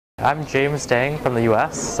I'm James Dang from the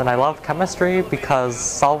US, and I love chemistry because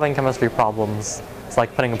solving chemistry problems is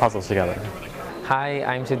like putting puzzles together. Hi,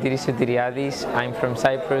 I'm Zoey. I'm from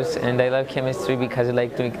Cyprus, and I love chemistry because I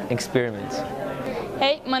like doing experiments.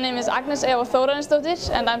 Hey, my name is Agnes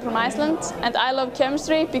and I'm from Iceland, and I love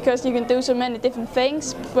chemistry because you can do so many different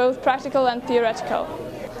things, both practical and theoretical.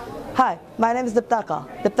 Hi, my name is Taka.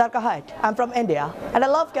 I'm from India, and I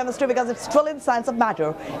love chemistry because it's truly the science of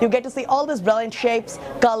matter. You get to see all these brilliant shapes,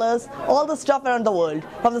 colors, all the stuff around the world,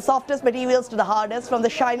 from the softest materials to the hardest, from the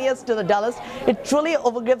shiniest to the dullest. It truly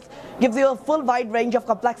gives you a full wide range of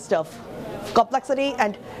complex stuff. Complexity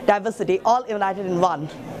and diversity all united in one.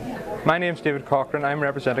 My name is David Cochrane. I'm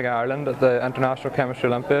representing Ireland at the International Chemistry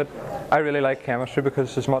Olympiad. I really like chemistry because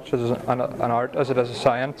it's as much as an art as it is a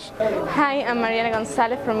science. Hi, I'm Mariana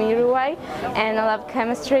Gonzalez from Uruguay, and I love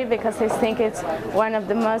chemistry because I think it's one of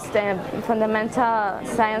the most fundamental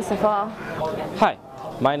science of all. Hi,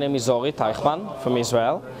 my name is Zoey from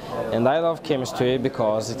Israel, and I love chemistry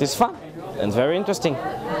because it is fun and very interesting,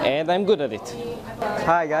 and I'm good at it.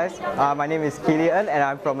 Hi guys, my name is Kilian and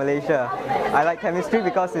I'm from Malaysia. I like chemistry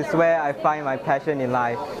because it's where I find my passion in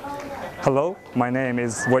life. Hello, my name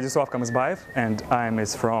is Władysław Kamysbayev and I'm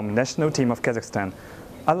from national team of Kazakhstan.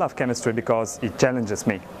 I love chemistry because it challenges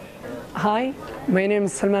me. Hi, my name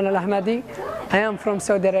is Salman Al-Ahmadi. I am from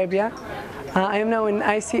Saudi Arabia. I am now in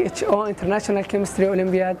ICHO International Chemistry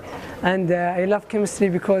Olympiad, and I love chemistry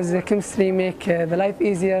because chemistry makes the life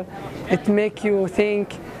easier. It makes you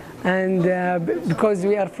think, and because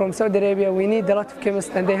we are from Saudi Arabia, we need a lot of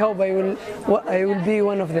chemists, and I hope I will be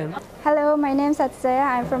one of them. Hello, my name is Atsaya.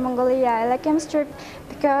 I'm from Mongolia. I like chemistry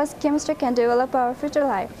because chemistry can develop our future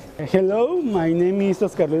life. Hello, my name is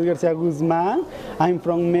Oscar Luis Garcia Guzman. I'm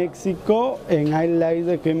from Mexico, and I like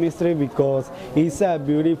the chemistry because it's a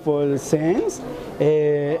beautiful sense,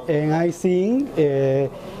 and I think that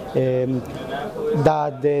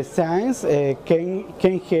the science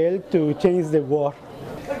can help to change the world.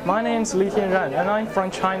 My name is Li Tianran and I'm from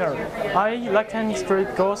China. I like chemistry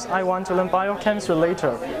because I want to learn biochemistry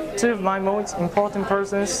later. Two of my most important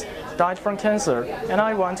persons died from cancer and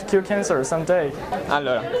I want to cure cancer someday.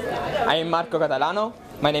 Allora, I'm Marco Catalano.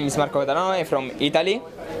 My name is Marco Catalano, I'm from Italy.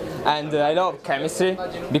 And I love chemistry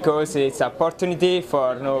because it's an opportunity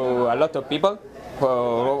for a lot of people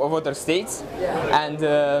of other states. And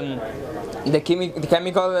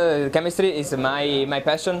chemistry is my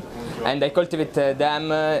passion, and I cultivate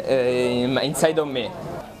them inside of me.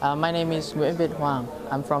 My name is Nguyễn Việt Hoàng.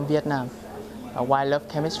 I'm from Vietnam. Why I love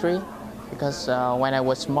chemistry? Because when I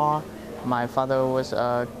was small, my father was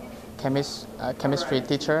a chemistry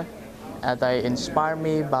teacher. They inspired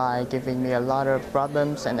me by giving me a lot of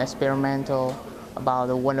problems and experimental about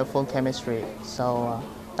the wonderful chemistry. So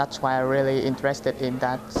that's why I'm really interested in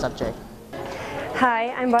that subject.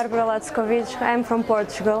 Hi, I'm Barbara Lackovic. I'm from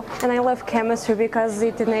Portugal, and I love chemistry because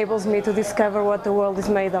it enables me to discover what the world is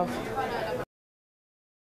made of.